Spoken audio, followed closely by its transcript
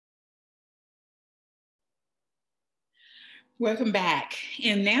Welcome back.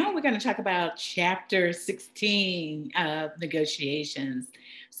 And now we're going to talk about chapter 16 of negotiations.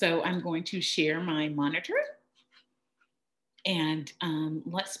 So I'm going to share my monitor and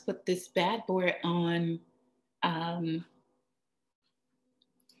let's put this bad boy on. Um,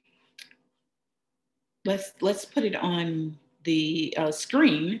 let's put it on the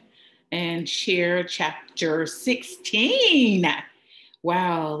screen and share chapter 16.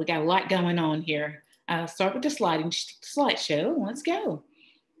 Wow, we got a lot going on here. Start with the slideshow. Let's go.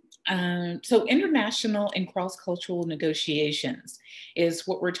 So international and cross-cultural negotiations is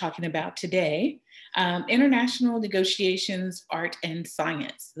what we're talking about today. International negotiations, art and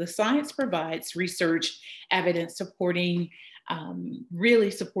science. The science provides research evidence supporting,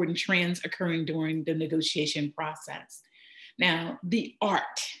 really supporting trends occurring during the negotiation process. Now, the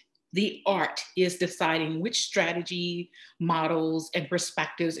art is deciding which strategy, models, and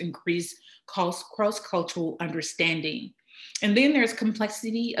perspectives increase cross-cultural understanding. And then there's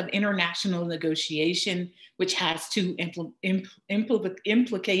complexity of international negotiation, which has two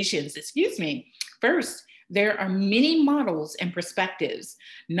implications. Excuse me. First, there are many models and perspectives,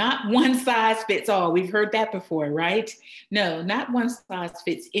 not one size fits all. We've heard that before, right? No, not one size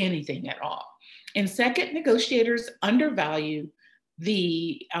fits anything at all. And second, negotiators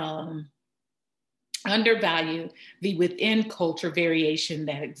the um, undervalue the within culture variation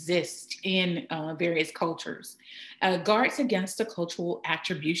that exists in various cultures. Guards against the cultural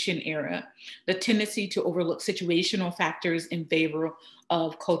attribution era, the tendency to overlook situational factors in favor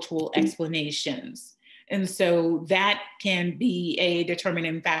of cultural explanations. And so that can be a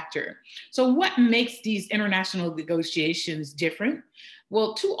determining factor. So, what makes these international negotiations different?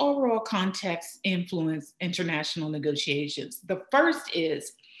 Well, two overall contexts influence international negotiations. The first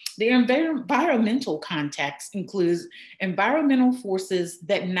is the environmental context includes environmental forces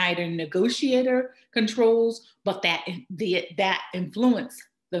that neither negotiator controls, but that influence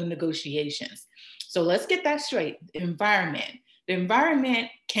the negotiations. So let's get that straight. Environment. The environment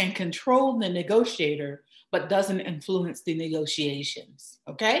can control the negotiator, but doesn't influence the negotiations.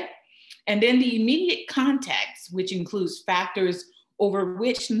 Okay? And then the immediate context, which includes factors over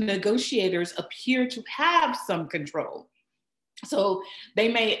which negotiators appear to have some control. So they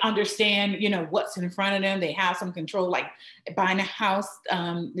may understand, what's in front of them. They have some control, like buying a house,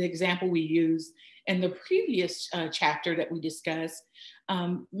 the example we used in the previous chapter that we discussed.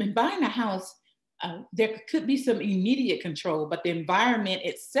 In buying a house, there could be some immediate control, but the environment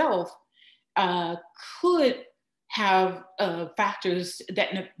itself could have factors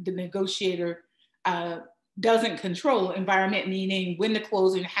that the negotiator doesn't control. Environment meaning when the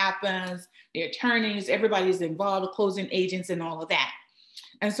closing happens, the attorneys, everybody's involved, the closing agents and all of that.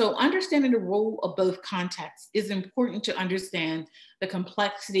 And so understanding the role of both contexts is important to understand the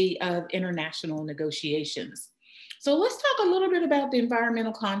complexity of international negotiations. So let's talk a little bit about the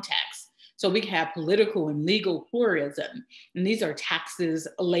environmental context. So we have political and legal pluralism, and these are taxes,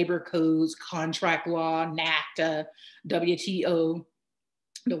 labor codes, contract law, NAFTA, WTO,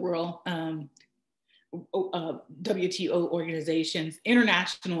 the World WTO organizations,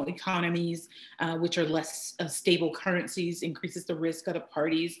 international economies, which are less stable currencies, increases the risk of the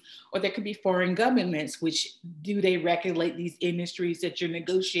parties, or there could be foreign governments, which do they regulate these industries that you're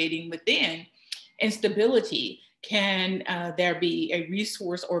negotiating within? Instability. Can there be a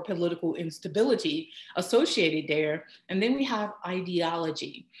resource or political instability associated there? And then we have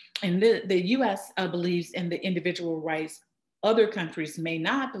ideology. And the US believes in the individual rights. Other countries may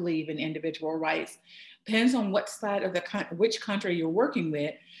not believe in individual rights. Depends on what side of which country you're working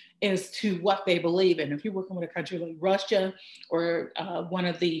with as to what they believe in. If you're working with a country like Russia or one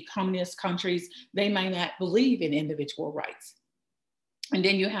of the communist countries, they may not believe in individual rights. And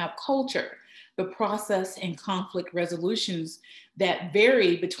then you have culture, the process and conflict resolutions that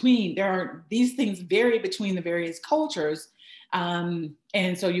vary between, these things vary between the various cultures. And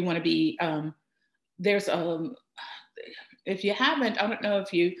so you want to be, if you haven't, I don't know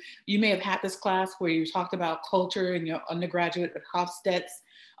if you may have had this class where you talked about culture in your undergraduate at Hofstede's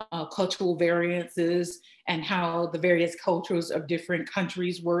cultural variances and how the various cultures of different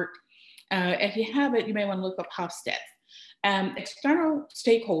countries work. If you haven't, you may want to look up Hofstede. External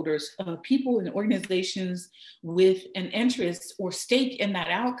stakeholders, people and organizations with an interest or stake in that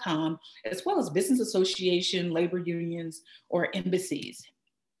outcome, as well as business association, labor unions, or embassies.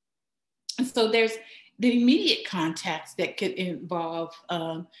 And so there's the immediate context that could involve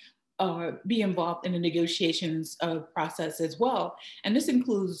be involved in the negotiations process as well. And this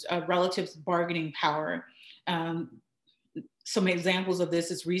includes relative bargaining power, Some examples of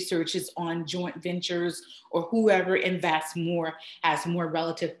this is research is on joint ventures, or whoever invests more has more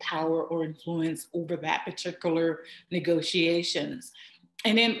relative power or influence over that particular negotiations.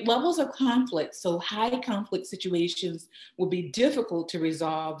 And then levels of conflict. So high conflict situations will be difficult to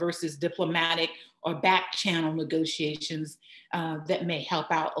resolve versus diplomatic or back channel negotiations that may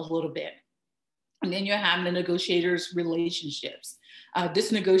help out a little bit. And then you have the negotiators' relationships.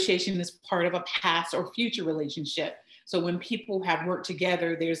 This negotiation is part of a past or future relationship. So when people have worked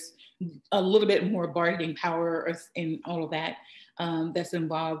together, there's a little bit more bargaining power and all of that that's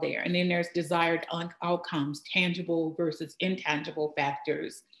involved there. And then there's desired outcomes, tangible versus intangible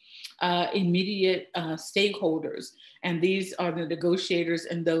factors, immediate stakeholders. And these are the negotiators,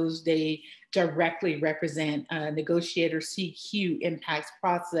 and those they directly represent. Negotiator CQ impacts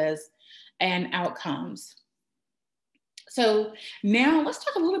process and outcomes. So now let's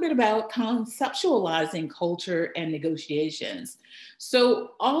talk a little bit about conceptualizing culture and negotiations.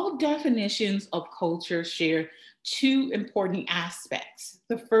 So all definitions of culture share two important aspects.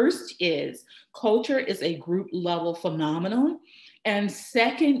 The first is culture is a group level phenomenon. And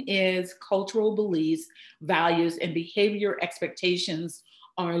second is cultural beliefs, values, and behavior expectations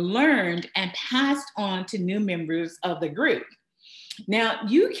are learned and passed on to new members of the group. Now,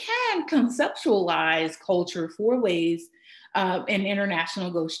 you can conceptualize culture four ways in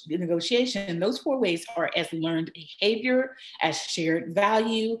international negotiation. Those four ways are as learned behavior, as shared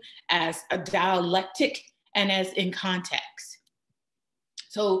value, as a dialectic, and as in context.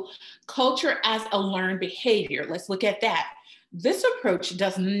 So culture as a learned behavior, let's look at that. This approach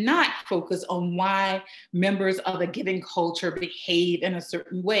does not focus on why members of a given culture behave in a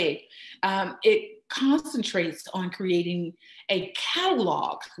certain way. It concentrates on creating a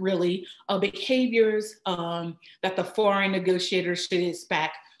catalog, really, of behaviors that the foreign negotiators should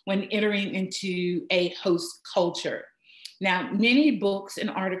expect when entering into a host culture. Now, many books and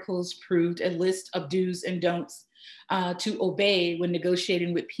articles proved a list of do's and don'ts to obey when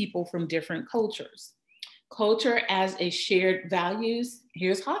negotiating with people from different cultures. Culture as a shared values,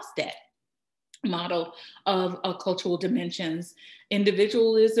 here's Hofstede model of cultural dimensions: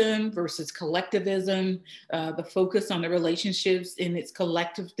 individualism versus collectivism, the focus on the relationships in its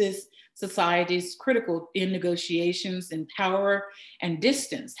collectivist societies, critical in negotiations, and power and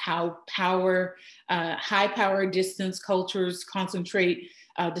distance, how power, high power distance cultures concentrate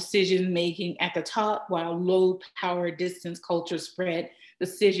decision making at the top, while low power distance cultures spread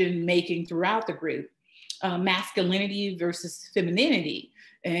decision making throughout the group. Masculinity versus femininity.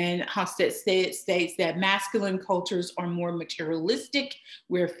 And Hofstede states that masculine cultures are more materialistic,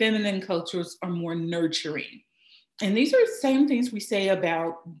 where feminine cultures are more nurturing. And these are the same things we say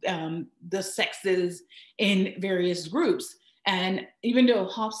about the sexes in various groups. And even though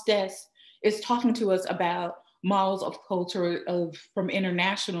Hofstede is talking to us about models of culture from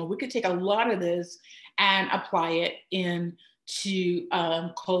international, we could take a lot of this and apply it into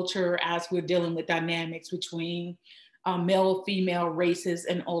culture as we're dealing with dynamics between male, female, races,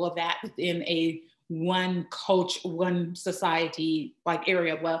 and all of that within a one culture, one society like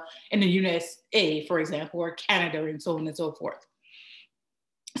area, well, in the USA, for example, or Canada, and so on and so forth.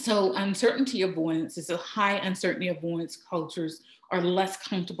 So uncertainty avoidance is a high uncertainty avoidance cultures are less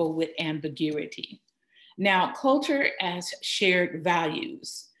comfortable with ambiguity. Now, culture as shared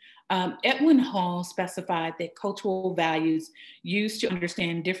values. Edwin Hall specified that cultural values used to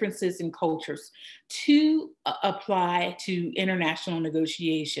understand differences in cultures to apply to international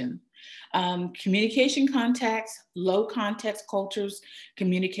negotiation. Communication context, low context cultures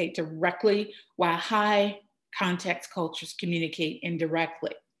communicate directly, while high context cultures communicate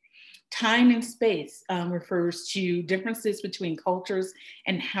indirectly. Time and space refers to differences between cultures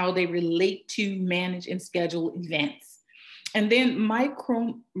and how they relate to, manage, and schedule events. And then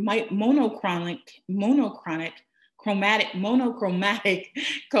monochromatic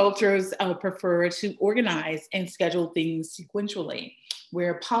cultures prefer to organize and schedule things sequentially,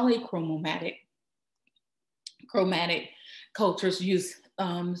 where polychromatic cultures use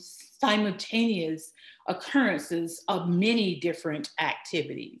simultaneous occurrences of many different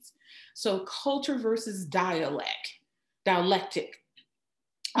activities. So culture versus dialectic.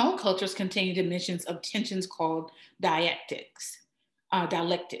 All cultures contain dimensions of tensions called dialectics.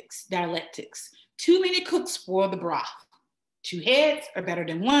 Too many cooks spoil the broth. Two heads are better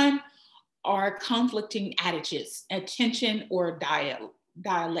than one, are conflicting attitudes, attention or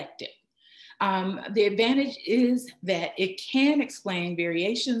dialectic. The advantage is that it can explain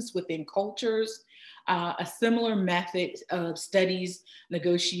variations within cultures. A similar method of studies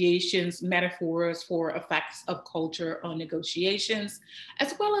negotiations, metaphors for effects of culture on negotiations,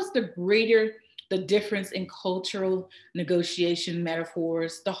 as well as the greater the difference in cultural negotiation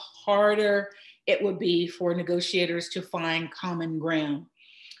metaphors, the harder it would be for negotiators to find common ground.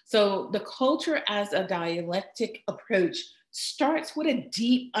 So the culture as a dialectic approach starts with a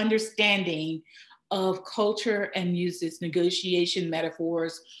deep understanding of culture and uses negotiation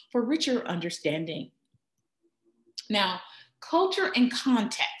metaphors for richer understanding. Now, culture and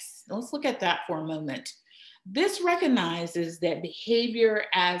context. Let's look at that for a moment. This recognizes that behavior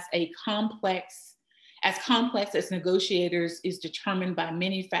as complex as negotiators is determined by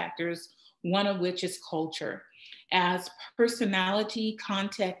many factors, one of which is culture, as personality,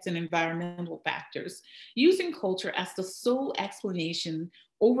 context, and environmental factors. Using culture as the sole explanation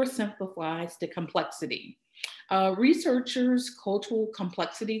oversimplifies the complexity. Researchers' cultural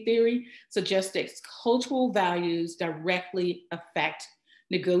complexity theory suggests that cultural values directly affect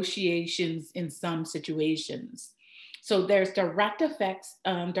negotiations in some situations. So there's direct effects.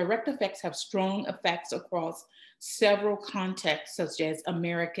 Direct effects have strong effects across several contexts, such as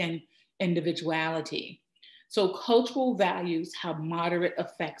American individuality. So cultural values have moderate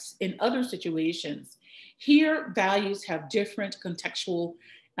effects in other situations. Here, values have different contextual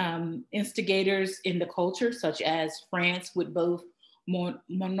instigators in the culture, such as France with both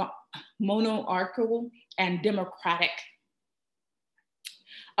monarchical and democratic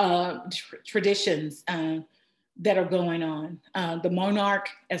traditions that are going on, the monarch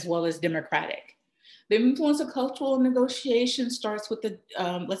as well as democratic. The influence of cultural negotiation starts with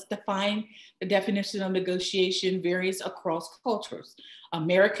let's define the definition of negotiation varies across cultures.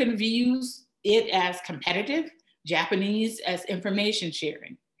 American views it as competitive, Japanese as information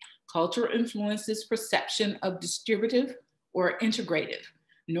sharing. Culture influences perception of distributive or integrative.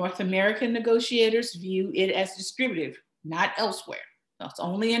 North American negotiators view it as distributive, not elsewhere. That's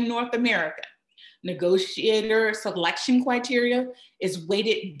only in North America. Negotiator selection criteria is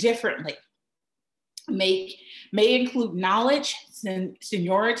weighted differently. May include knowledge,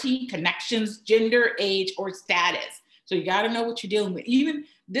 seniority, connections, gender, age, or status. So you got to know what you're dealing with. Even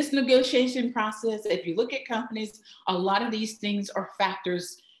this negotiation process, if you look at companies, a lot of these things are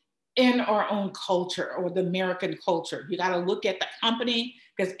factors in our own culture or the American culture. You got to look at the company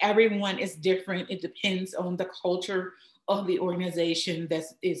because everyone is different. It depends on the culture of the organization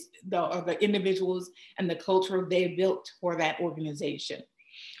of the individuals and the culture they built for that organization.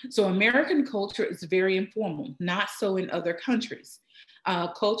 So American culture is very informal, not so in other countries.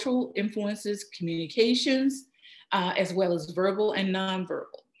 Cultural influences communications as well as verbal and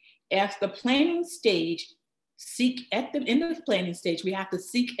nonverbal. At the planning stage, in the planning stage, we have to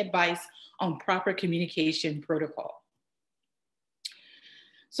seek advice on proper communication protocol.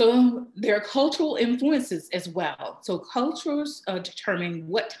 So there are cultural influences as well. So cultures determine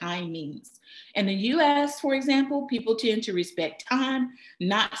what time means. In the US, for example, people tend to respect time,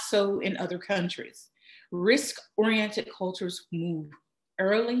 not so in other countries. Risk-oriented cultures move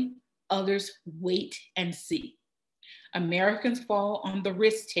early, others wait and see. Americans fall on the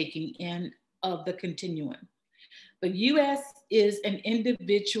risk-taking end of the continuum. The US is an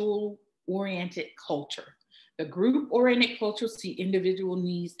individual-oriented culture. The group-oriented culture see individual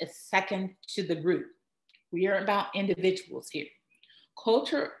needs as second to the group. We are about individuals here.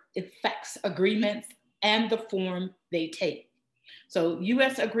 Culture affects agreements and the form they take. So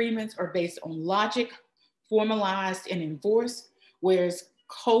US agreements are based on logic, formalized and enforced, whereas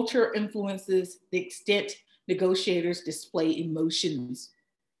culture influences the extent negotiators display emotions.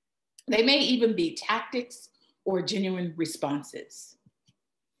 They may even be tactics or genuine responses.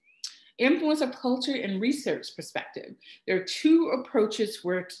 Influence of culture and research perspective. There are two approaches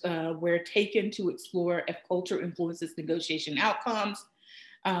where taken to explore if culture influences negotiation outcomes.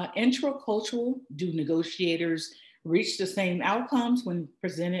 Intracultural, do negotiators reach the same outcomes when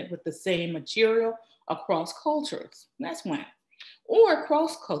presented with the same material across cultures? That's one. Or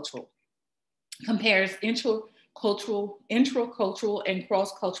cross-cultural, compares intracultural and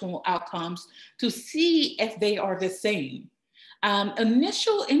cross-cultural outcomes to see if they are the same.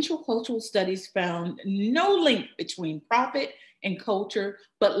 Initial intracultural studies found no link between profit and culture,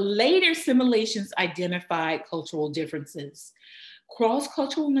 but later simulations identified cultural differences.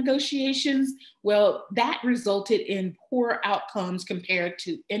 Cross-cultural negotiations, well, that resulted in poor outcomes compared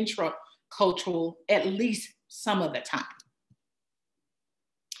to intracultural, at least some of the time.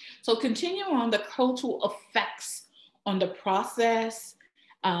 So continue on the cultural effects on the process,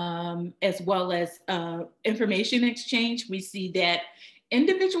 as well as information exchange, we see that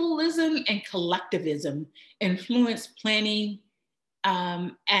individualism and collectivism influence planning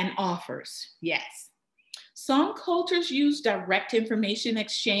and offers. Yes. Some cultures use direct information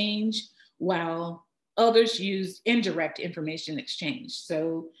exchange while others use indirect information exchange.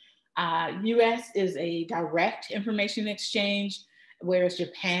 So US is a direct information exchange, whereas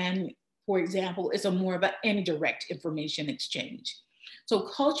Japan, for example, is a more of an indirect information exchange. So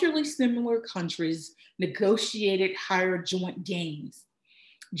culturally similar countries negotiated higher joint gains.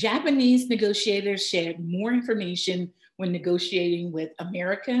 Japanese negotiators shared more information when negotiating with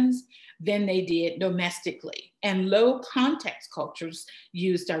Americans than they did domestically. And low context cultures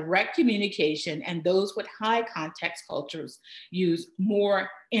use direct communication, and those with high context cultures use more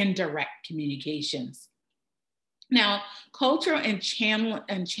indirect communications. Now, culture and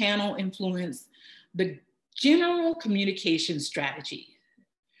channel influence the general communication strategy.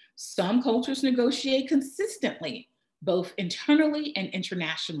 Some cultures negotiate consistently, both internally and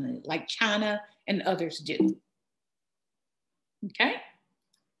internationally, like China and others do. Okay?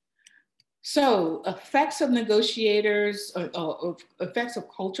 So, effects of negotiators, or effects of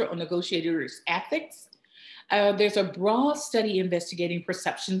culture on negotiators' ethics. There's a broad study investigating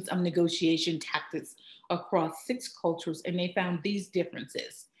perceptions of negotiation tactics across 6 cultures, and they found these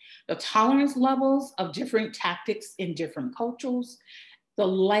differences: the tolerance levels of different tactics in different cultures, the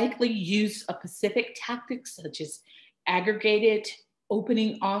likely use of specific tactics such as aggregated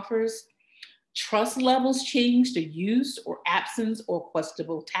opening offers, trust levels change the use or absence or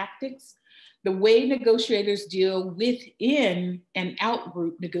questionable tactics, the way negotiators deal within and out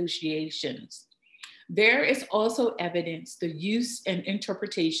group negotiations. There is also evidence the use and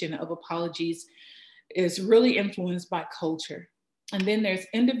interpretation of apologies is really influenced by culture. And then there's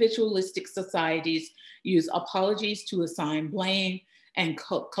individualistic societies use apologies to assign blame, and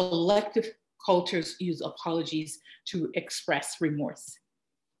collective cultures use apologies to express remorse.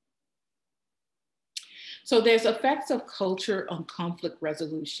 So there's effects of culture on conflict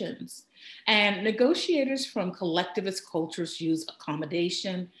resolutions. And negotiators from collectivist cultures use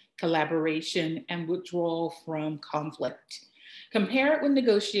accommodation, collaboration, and withdrawal from conflict. Compare it with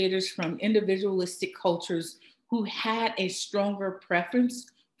negotiators from individualistic cultures who had a stronger preference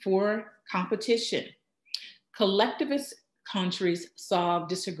for competition. Collectivist countries solve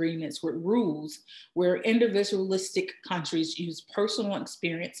disagreements with rules, where individualistic countries use personal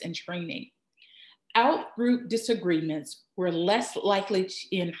experience and training. Out-group disagreements were less likely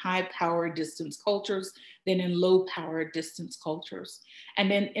in high-power distance cultures than in low-power distance cultures. And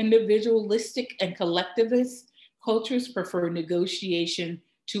then individualistic and collectivist cultures prefer negotiation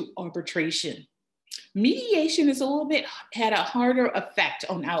to arbitration. Mediation is had a harder effect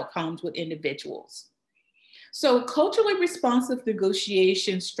on outcomes with individuals. So culturally responsive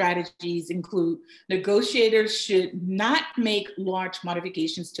negotiation strategies include negotiators should not make large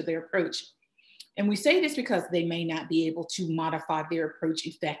modifications to their approach. And we say this because they may not be able to modify their approach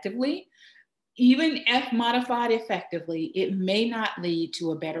effectively. Even if modified effectively, it may not lead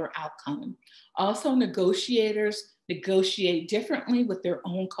to a better outcome. Also, negotiators negotiate differently with their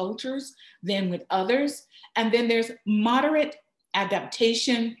own cultures than with others. And then there's moderate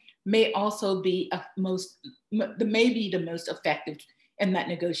adaptation may also be the most effective in that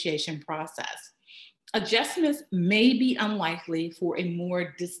negotiation process. Adjustments may be unlikely for a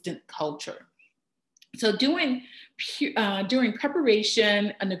more distant culture. So during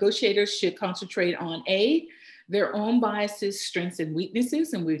preparation, negotiators should concentrate on their own biases, strengths, and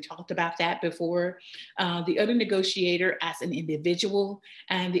weaknesses, and we've talked about that before. The other negotiator as an individual,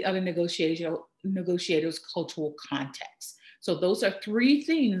 and the other negotiator's cultural context. So those are 3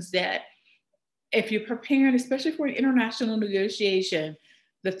 things that, if you're preparing, especially for an international negotiation,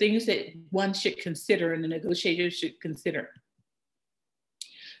 the things that one should consider and the negotiator should consider.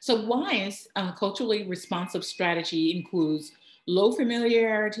 So wise culturally responsive strategy includes low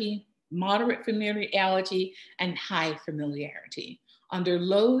familiarity, moderate familiarity, and high familiarity. Under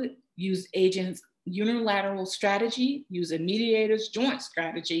low, use agents unilateral strategy, use a mediator's joint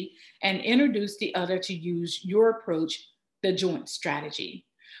strategy, and introduce the other to use your approach, the joint strategy.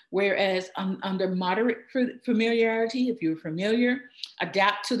 Whereas under moderate familiarity, if you're familiar,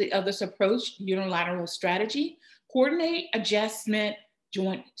 adapt to the other's approach, unilateral strategy, coordinate, adjustment,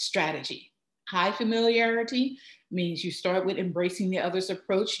 joint strategy. High familiarity means you start with embracing the other's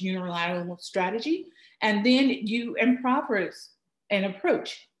approach, unilateral strategy, and then you improvise an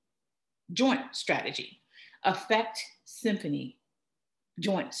approach, joint strategy. Affect symphony,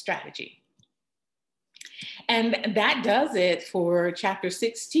 joint strategy. And that does it for chapter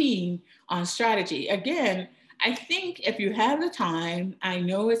 16 on strategy. Again, I think if you have the time, I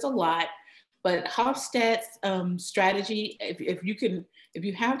know it's a lot, but Hofstad's strategy, if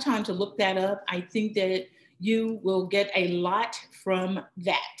you have time to look that up, I think that you will get a lot from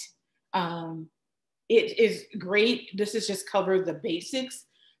that. It is great. This is just cover the basics,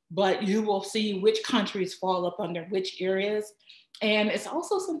 but you will see which countries fall up under which areas. And it's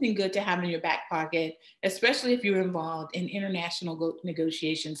also something good to have in your back pocket, especially if you're involved in international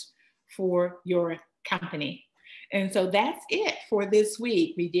negotiations for your company. And so that's it for this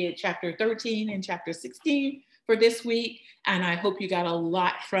week. We did chapter 13 and chapter 16 for this week, and I hope you got a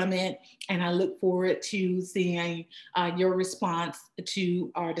lot from it. And I look forward to seeing your response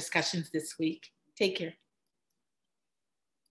to our discussions this week. Take care.